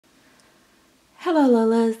Hello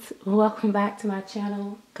Lolas, welcome back to my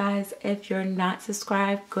channel. Guys, if you're not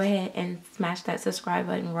subscribed, go ahead and smash that subscribe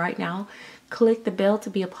button right now. Click the bell to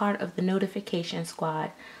be a part of the notification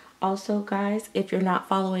squad. Also guys, if you're not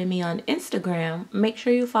following me on Instagram, make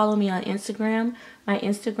sure you follow me on Instagram. My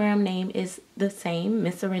Instagram name is the same,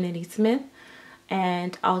 MsSerenity Smith.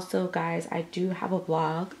 And also guys, I do have a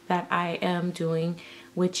blog that I am doing,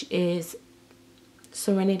 which is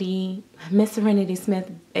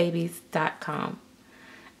MsSerenitysmithbabies.com.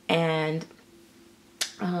 And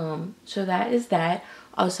so that is that.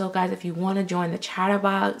 Also guys, if you want to join the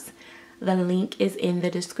Chatterbox, the link is in the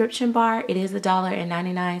description bar. It is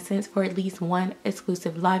 $1.99 for at least one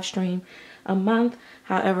exclusive live stream a month.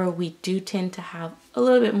 However, we do tend to have a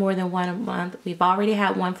little bit more than one a month. We've already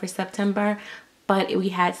had one for September, but we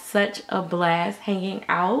had such a blast hanging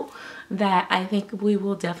out that I think we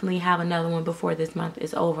will definitely have another one before this month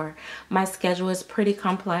is over. My schedule is pretty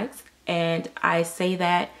complex, and I say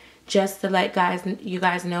that just to let you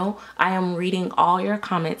guys know, I am reading all your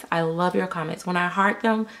comments. I love your comments. When I heart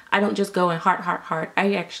them, I don't just go and heart.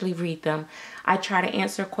 I actually read them. I try to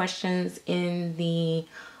answer questions in the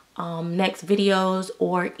next videos,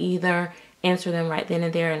 or either answer them right then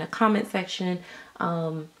and there in the comment section.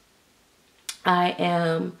 Like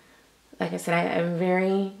I said, I am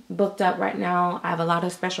very booked up right now. I have a lot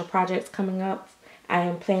of special projects coming up. I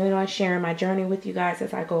am planning on sharing my journey with you guys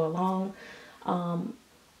as I go along.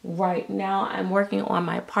 Right now, I'm working on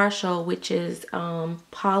my partial, which is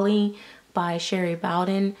Polly by Sherry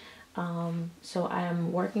Bowden. So I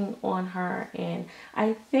am working on her, and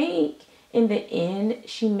I think in the end,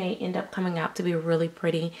 she may end up coming out to be really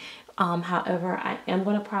pretty. However, I am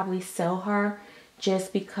going to probably sell her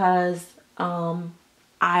just because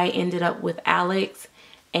I ended up with Alex,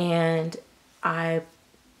 and I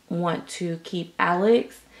want to keep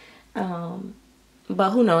Alex. But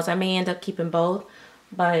who knows? I may end up keeping both.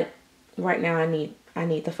 But right now I need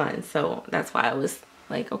the funds, so that's why I was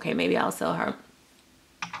like, okay, maybe I'll sell her.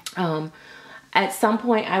 At some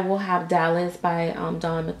point I will have Dallas by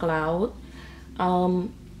Dawn McLeod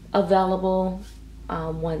available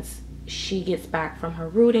once she gets back from her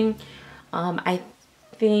rooting. I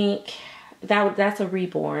think that's a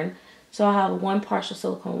reborn, so I'll have one partial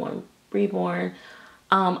silicone, one reborn.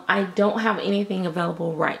 I don't have anything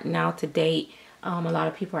available right now to date. A lot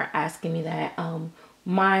of people are asking me that.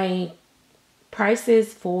 My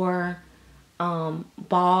prices for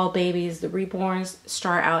ball babies, the reborns,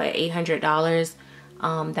 start out at $800.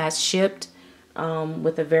 That's shipped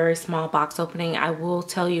with a very small box opening. I will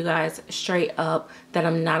tell you guys straight up that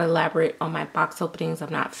I'm not elaborate on my box openings.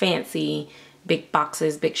 I'm not fancy, big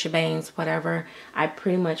boxes, big shebangs, whatever. I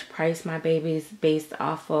pretty much price my babies based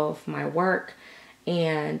off of my work,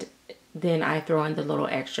 and then I throw in the little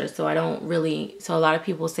extras. So I don't really, so a lot of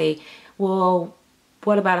people say, well,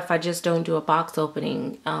 what about if I just don't do a box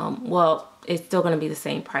opening? Well, it's still going to be the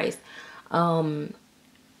same price. When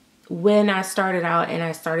I started out and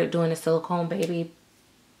I started doing a silicone baby,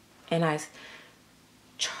 and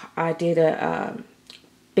I did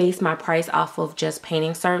base my price off of just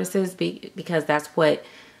painting services, because that's what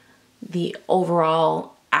the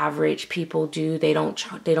overall average people do. They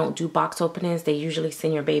don't do box openings. They usually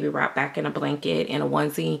send your baby right back in a blanket, in a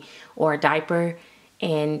onesie or a diaper,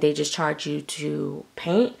 and they just charge you to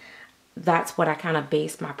paint. That's what I kind of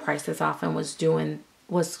based my prices off, and was going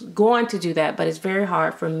to do that, but it's very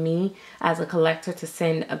hard for me as a collector to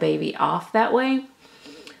send a baby off that way.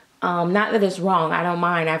 Not that it's wrong, I don't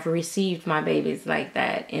mind. I've received my babies like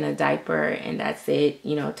that, in a diaper and that's it,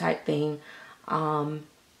 you know, type thing.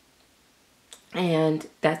 And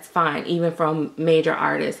that's fine. Even from major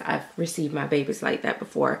artists, I've received my babies like that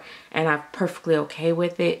before, and I'm perfectly okay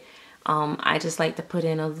with it. I just like to put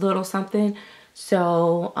in a little something.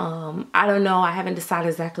 So I don't know, I haven't decided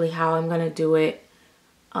exactly how I'm gonna do it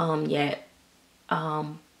yet.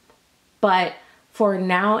 But for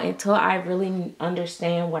now, until I really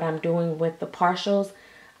understand what I'm doing with the partials,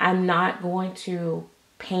 I'm not going to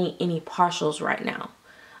paint any partials right now.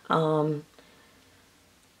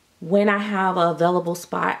 When I have an available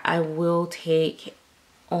spot, I will take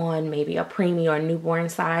on maybe a preemie or newborn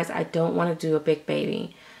size. I don't want to do a big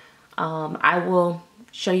baby. I will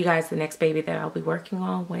show you guys the next baby that I'll be working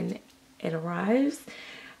on when it arrives.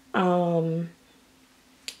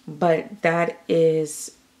 But that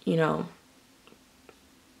is, you know,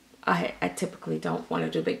 I typically don't want to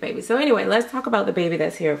do big babies. So anyway, let's talk about the baby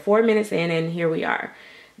that's here. 4 minutes in, and here we are.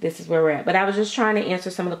 This is where we're at. But I was just trying to answer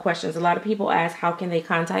some of the questions. A lot of people ask, how can they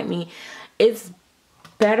contact me? It's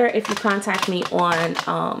better if you contact me on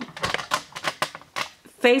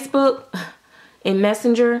Facebook, in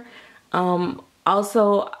Messenger.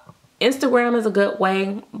 Also, Instagram is a good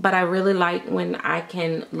way, but I really like when I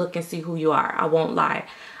can look and see who you are. I won't lie.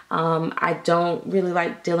 I don't really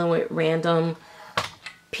like dealing with random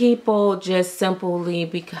people just simply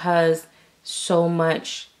because so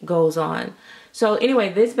much goes on. So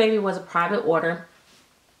anyway, this baby was a private order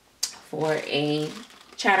for a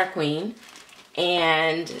chatter queen,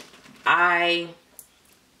 and I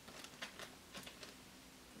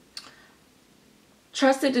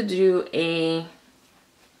trusted to do a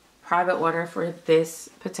private order for this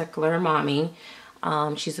particular mommy.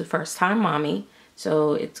 She's a first-time mommy,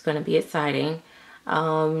 so it's going to be exciting.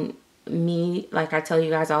 Me, like I tell you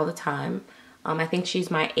guys all the time, I think she's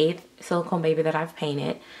my 8th silicone baby that I've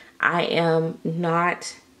painted. I am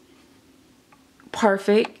not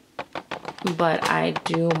perfect, but I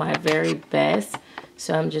do my very best.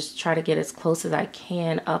 So I'm just trying to get as close as I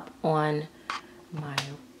can up on my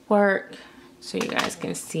work so you guys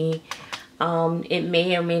can see. It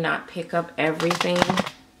may or may not pick up everything,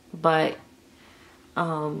 but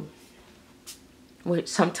which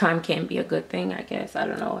sometimes can be a good thing, I guess. I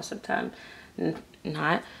don't know, sometimes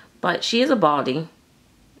not. But she is a baldy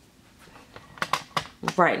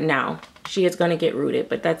right now. She is going to get rooted,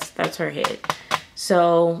 but that's her head.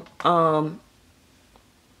 So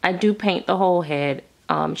I do paint the whole head.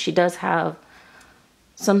 She does have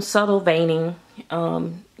some subtle veining.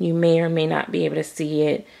 You may or may not be able to see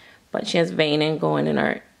it, but she has veining going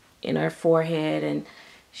in her forehead, and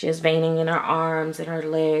she has veining in her arms and her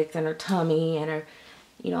legs and her tummy and her,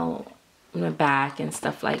 you know, in her back and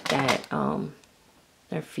stuff like that.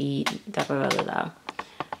 Her feet, da da da da.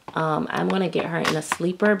 I'm gonna get her in a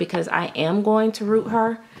sleeper because I am going to root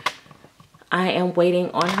her. I am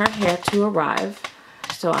waiting on her hair to arrive,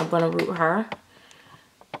 so I'm gonna root her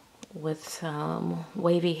with some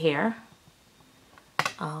wavy hair.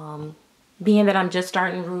 Being that I'm just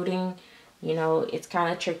starting rooting, you know, it's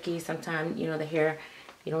kind of tricky sometimes. You know, the hair,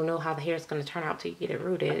 you don't know how the hair is going to turn out till you get it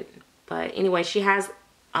rooted. But anyway, she has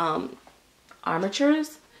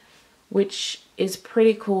armatures, which is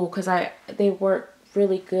pretty cool because they work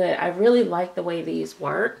really good. I really like the way these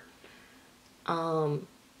work,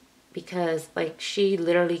 because like she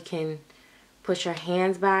literally can push her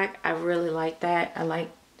hands back. I really like that. I like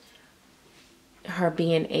her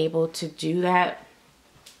being able to do that.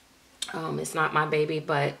 It's not my baby,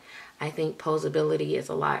 but I think posability is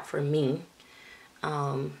a lot for me.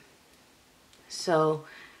 So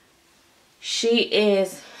she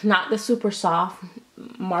is not the super soft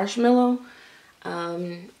marshmallow.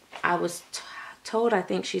 I was told I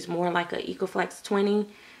think she's more like a Ecoflex 20,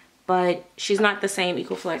 but she's not the same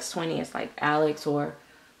Ecoflex 20 as like Alex, or,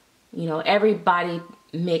 you know, every body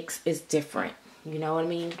mix is different. You know what I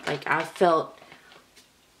mean? Like, I felt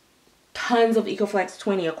tons of Ecoflex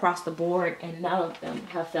 20 across the board, and none of them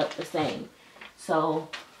have felt the same. So,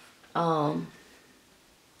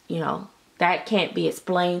 you know, that can't be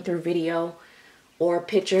explained through video or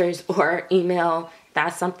pictures or email.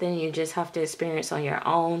 That's something you just have to experience on your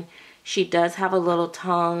own. She does have a little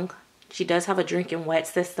tongue. She does have a drinking wet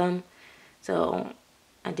system. So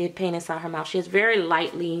I did paint inside her mouth. She has very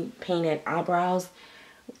lightly painted eyebrows.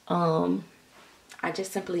 I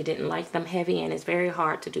just simply didn't like them heavy, and it's very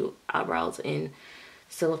hard to do eyebrows in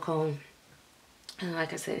silicone. And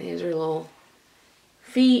like I said, here's her little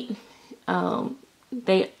feet.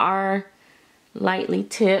 They are lightly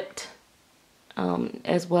tipped,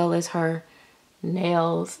 as well as her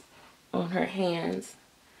nails on her hands.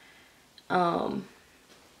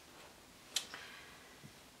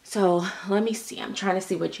 So let me see. I'm trying to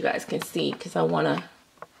see what you guys can see, because I want to.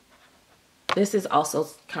 This is also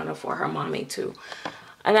kind of for her mommy too.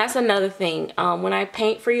 And that's another thing. When I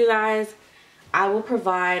paint for you guys, I will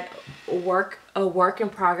provide a work in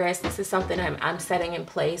progress. This is something I'm setting in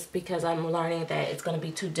place because I'm learning that it's going to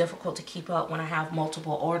be too difficult to keep up when I have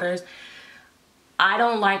multiple orders. I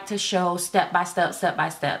don't like to show step by step, step by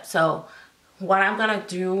step. So what I'm going to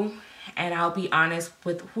do, and I'll be honest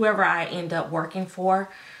with whoever I end up working for,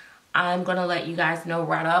 I'm going to let you guys know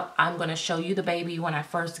right up. I'm going to show you the baby when I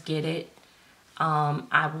first get it.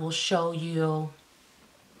 I will show you,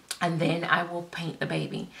 and then I will paint the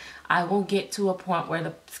baby. I will get to a point where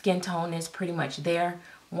the skin tone is pretty much there.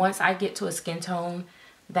 Once I get to a skin tone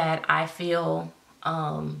that I feel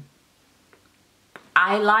I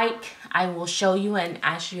like, I will show you and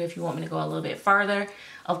ask you if you want me to go a little bit further.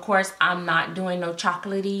 Of course, I'm not doing no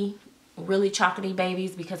chocolatey, really chocolatey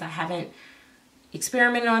babies, because I haven't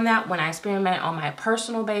experimented on that. When I experiment on my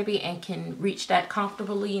personal baby and can reach that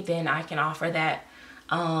comfortably, then I can offer that.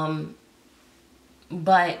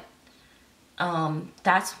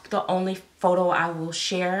 That's the only photo I will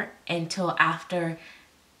share until after,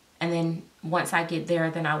 and then once I get there,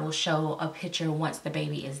 then I will show a picture once the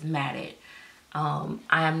baby is matted. I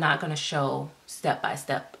am not going to show step by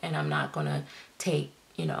step, and I'm not going to take,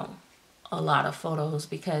 you know, a lot of photos,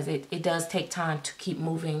 because it does take time to keep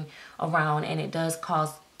moving around, and it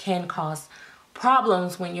can cause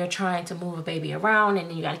problems when you're trying to move a baby around, and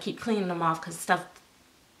then you got to keep cleaning them off because stuff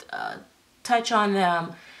touch on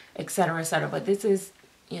them, etc., etc. But this is,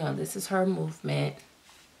 you know, this is her movement.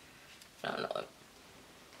 I don't know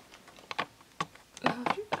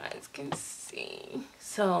if you guys can see.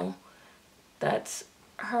 So that's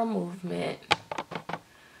her movement.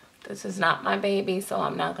 This is not my baby, so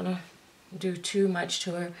I'm not gonna do too much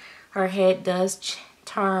to her. Her head does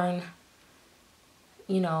turn,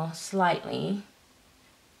 you know, slightly.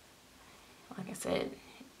 Like I said,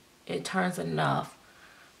 it turns enough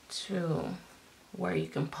to where you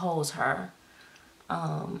can pose her.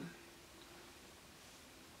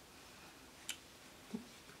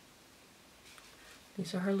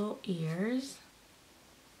 These are her little ears.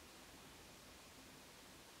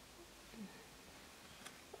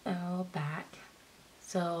 A little back.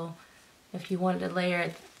 So if you wanted to layer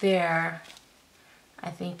it there, I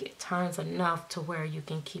think it turns enough to where you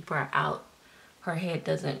can keep her out. Her head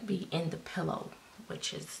doesn't be in the pillow,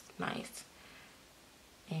 which is nice.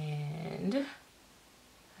 And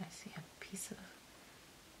I see a piece of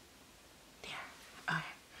there. Okay.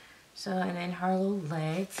 So, and then her little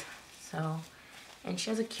legs. So, and she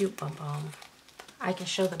has a cute bum bum. I can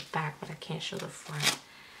show the back, but I can't show the front.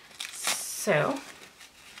 So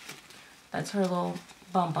that's her little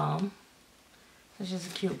bum bum. So she's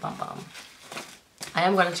a cute bum bum. I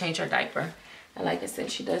am going to change her diaper. And like I said,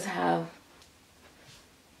 she does have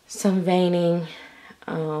some veining.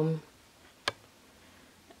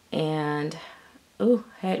 And, ooh,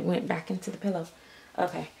 head went back into the pillow.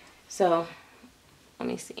 Okay, so let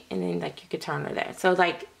me see. And then, like, you could turn her there. So,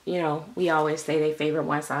 like, you know, we always say they favor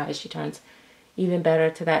one side. She turns even better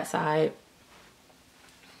to that side.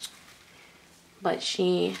 But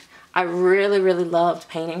I really, really loved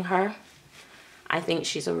painting her. I think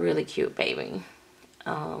she's a really cute baby.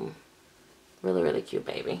 Really, really cute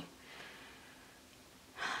baby.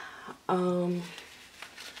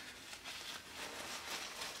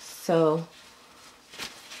 So,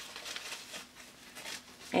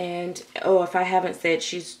 and, oh, if I haven't said,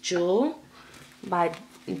 she's Joule by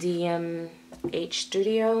DMH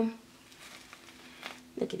Studio.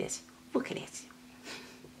 Look at this. Look at this.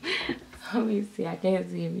 Let me see. I can't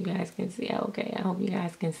see if you guys can see. Okay, I hope you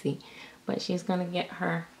guys can see. But she's going to get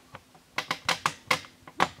her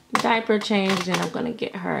diaper changed, and I'm going to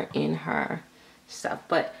get her in her stuff.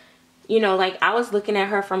 But, you know, like, I was looking at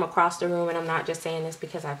her from across the room, and I'm not just saying this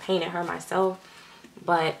because I painted her myself,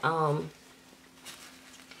 but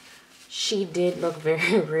she did look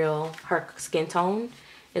very real. Her skin tone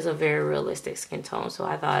is a very realistic skin tone, so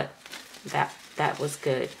I thought that was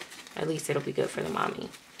good. At least it'll be good for the mommy,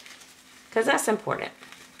 because that's important.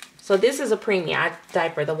 So this is a preemie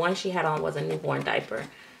diaper. The one she had on was a newborn diaper.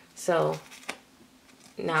 So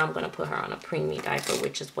now I'm going to put her on a preemie diaper,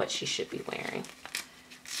 which is what she should be wearing.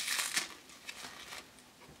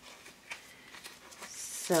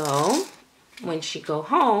 So when she go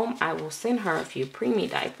home, I will send her a few preemie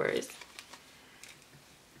diapers.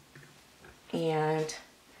 And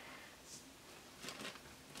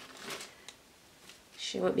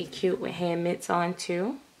she would be cute with hand mitts on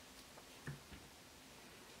too.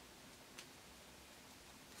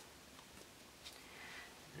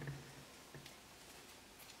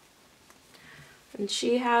 And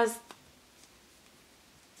she has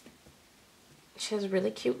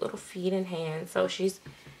really cute little feet and hands. So she's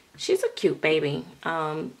a cute baby.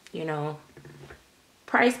 You know,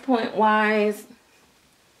 price point wise,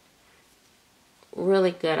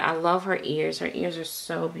 really good. I love her ears. Her ears are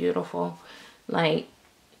so beautiful. Like,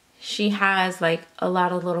 she has like a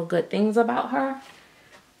lot of little good things about her.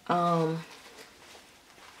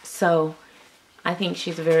 So I think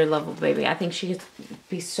she's a very lovable baby. I think she'd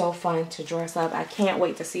be so fun to dress up. I can't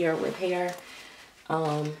wait to see her with hair.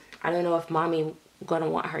 I don't know if mommy gonna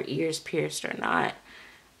want her ears pierced or not,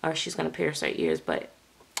 or she's gonna pierce her ears, but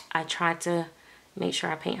I tried to make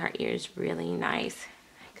sure I paint her ears really nice,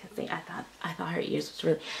 because I thought her ears was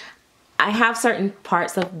really, I have certain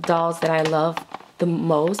parts of dolls that I love the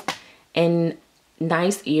most, and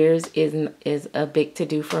nice ears is a big to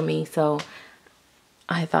do for me. So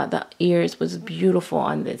I thought the ears was beautiful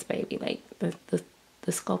on this baby. Like the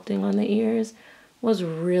sculpting on the ears was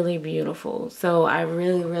really beautiful. So I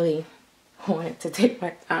really wanted to take my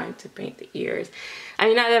time to paint the ears. I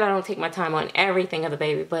mean, not that I don't take my time on everything of the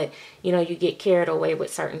baby, but you know, you get carried away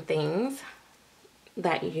with certain things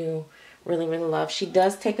that you really, really love. She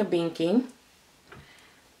does take a binky.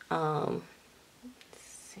 Let's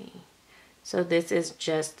see. So this is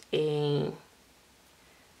just a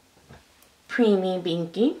preemie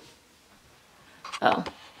binky. Oh,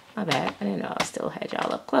 my bad. I didn't know I still had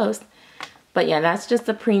y'all up close. But yeah, that's just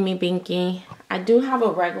a preemie binky. I do have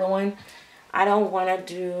a regular one. I don't want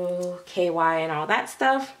to do KY and all that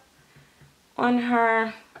stuff on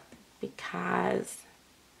her because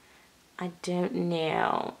I don't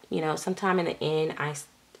know. You know, sometime in the end,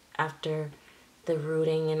 after the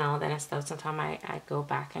rooting and all that stuff, sometime I go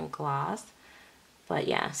back and gloss. But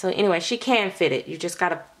yeah, so anyway, she can fit it. You just got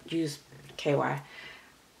to use KY.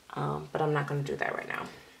 But I'm not going to do that right now.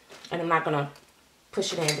 And I'm not going to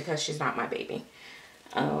push it in because she's not my baby.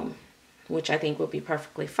 Which I think would be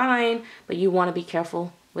perfectly fine. But you want to be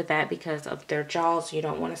careful with that because of their jaws. You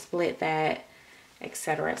don't want to split that,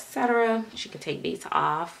 etc., etc. She can take these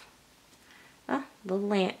off. Oh, little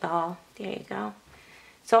lamp doll. There you go.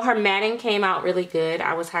 So her matting came out really good.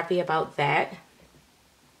 I was happy about that.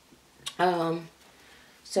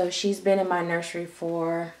 So she's been in my nursery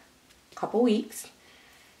for a couple weeks.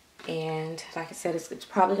 And like I said, it's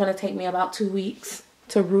probably going to take me about 2 weeks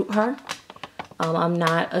to root her. I'm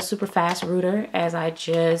not a super fast rooter as I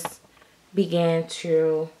just began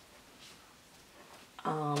to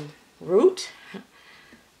root.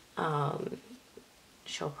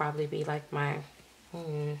 She'll probably be like my,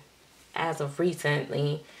 as of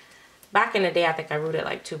recently. Back in the day, I think I rooted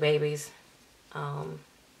like 2 babies.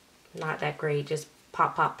 Not that great, just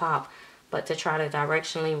pop, pop, pop. But to try to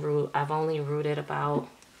directionally root, I've only rooted about,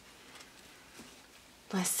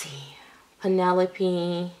 let's see,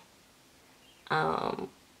 Penelope,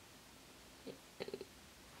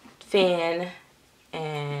 Finn,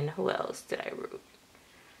 and who else did I root?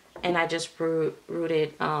 And I just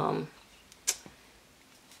rooted, her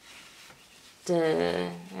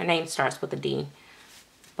name starts with a D,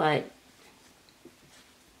 but,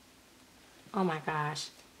 oh my gosh,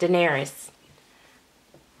 Daenerys,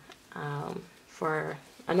 for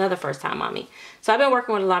another first-time mommy. So I've been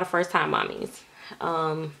working with a lot of first-time mommies.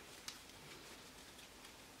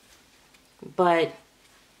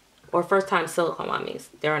 Or first-time silicone mommies.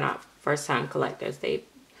 They're not first-time collectors. They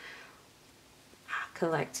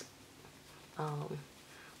collect,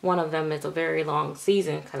 one of them is a very long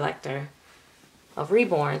season collector of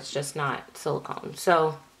reborns, just not silicone.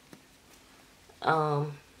 So,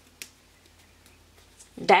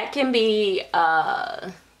 that can be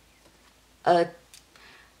a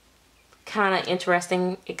kind of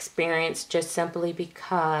interesting experience just simply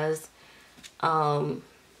because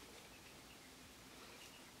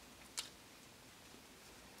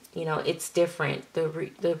you know, it's different.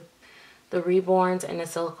 The reborns and the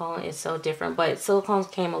silicone is so different, but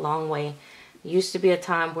silicones came a long way. Used to be a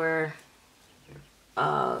time where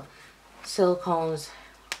silicones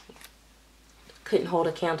couldn't hold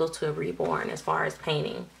a candle to a reborn as far as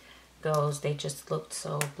painting goes. They just looked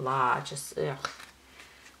so blah, just ugh.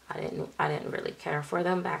 I didn't really care for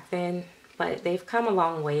them back then, but they've come a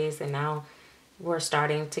long ways, and now we're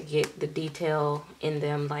starting to get the detail in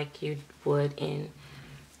them like you would in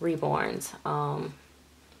reborns.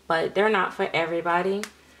 But they're not for everybody,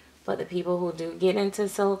 but the people who do get into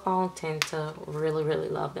silicone tend to really, really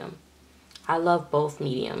love them. I love both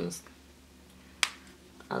mediums.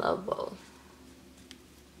 I love both.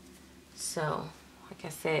 So, like I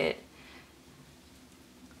said,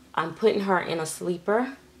 I'm putting her in a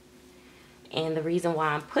sleeper. And the reason why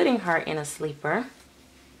I'm putting her in a sleeper,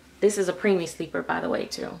 this is a preemie sleeper, by the way,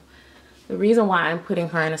 too. The reason why I'm putting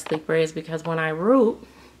her in a sleeper is because when I root,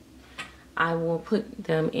 I will put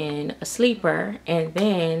them in a sleeper, and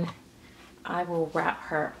then I will wrap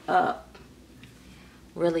her up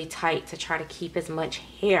really tight to try to keep as much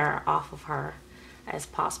hair off of her as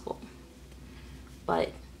possible.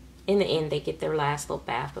 But in the end, they get their last little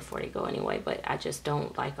bath before they go anyway. But I just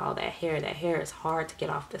don't like all that hair. That hair is hard to get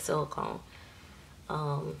off the silicone.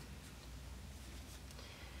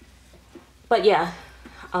 But yeah,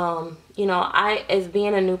 you know, as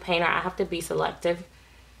being a new painter, I have to be selective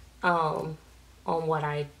on what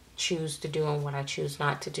I choose to do and what I choose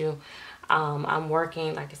not to do. I'm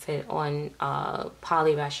working, like I said, on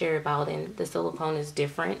Poly by Sherry Bald, and the silicone is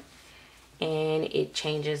different, and it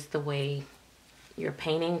changes the way your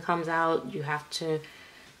painting comes out. You have to,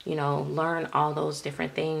 you know, learn all those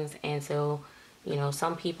different things. And so, you know,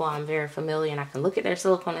 some people I'm very familiar, and I can look at their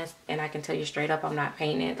silicone and I can tell you straight up I'm not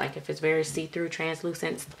painting it. Like if it's very see-through,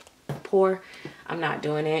 translucent, pour, I'm not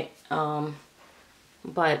doing it.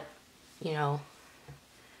 But, you know,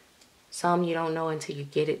 some you don't know until you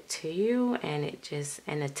get it to you, and it just,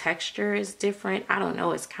 and the texture is different. I don't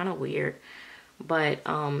know, it's kind of weird. But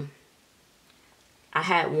I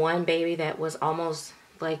had one baby that was almost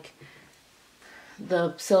like,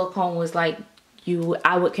 the silicone was like,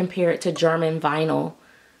 I would compare it to German vinyl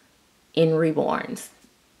in reborns.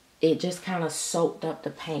 It just kind of soaked up the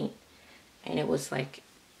paint, and it was like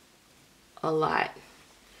a lot.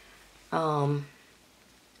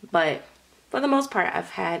 But for the most part, I've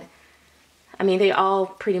had, I mean, they all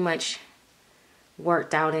pretty much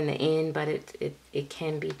worked out in the end, but it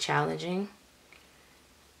can be challenging.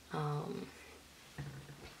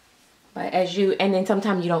 But and then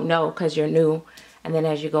sometimes you don't know because you're new, and then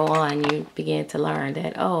as you go on, you begin to learn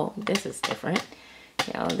that, oh, this is different.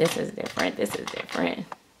 You know, this is different. This is different.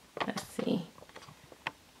 Let's see.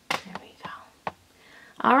 There we go.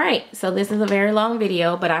 All right, so this is a very long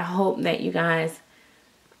video, but I hope that you guys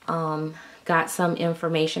got some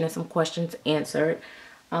information and some questions answered.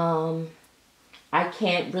 I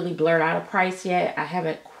can't really blurt out a price yet. I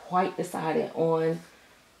haven't quite decided on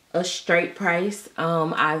a straight price.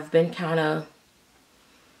 I've been kind of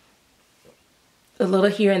a little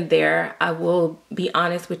here and there. I will be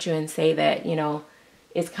honest with you and say that, you know,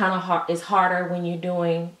 it's kind of hard. It's harder when you're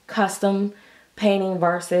doing custom painting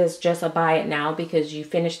versus just a buy it now, because you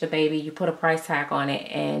finish the baby, you put a price tag on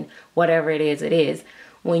it, and whatever it is, it is.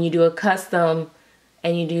 When you do a custom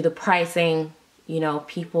and you do the pricing, you know,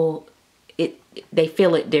 people, they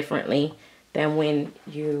feel it differently than when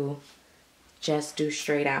you just do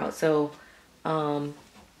straight out. So, you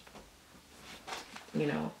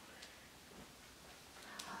know,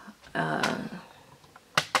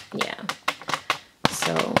 yeah.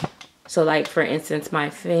 So like for instance, my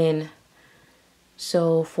fin,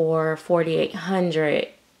 so for 4,800,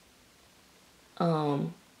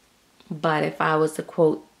 but if I was to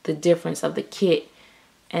quote the difference of the kit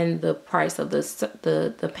and the price of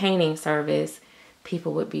the painting service,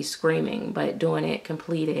 people would be screaming. But doing it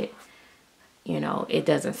completed, you know, it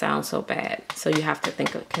doesn't sound so bad. So you have to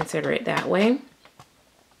consider it that way.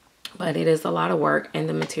 But it is a lot of work, and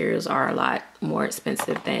the materials are a lot more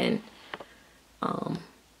expensive than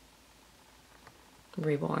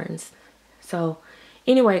reborns. So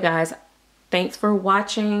anyway, guys, thanks for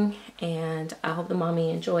watching, and I hope the mommy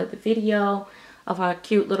enjoyed the video of our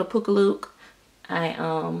cute little Pukalook.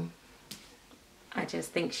 I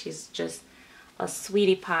just think she's just a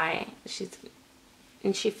sweetie pie.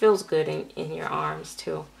 And she feels good in your arms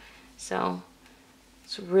too. So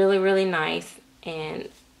it's really, really nice, and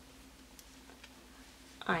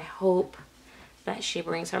I hope that she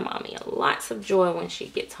brings her mommy lots of joy when she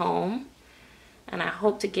gets home. And I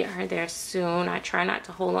hope to get her there soon. I try not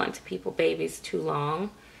to hold on to people's babies too long,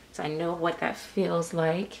 so I know what that feels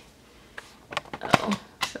like. Oh,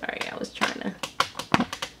 sorry, I was trying to,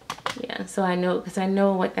 yeah, so I know, because I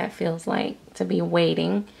know what that feels like to be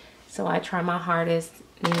waiting. So I try my hardest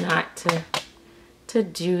not to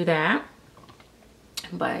do that.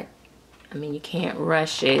 But, I mean, you can't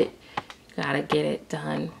rush it. You gotta get it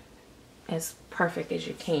done as perfect as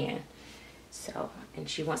you can. So, and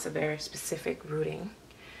she wants a very specific rooting.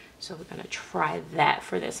 So we're gonna try that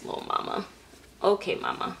for this little mama. Okay,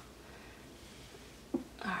 mama.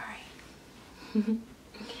 All right.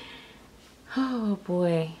 Oh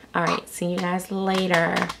boy. All right, see you guys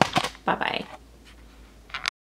later. Bye-bye.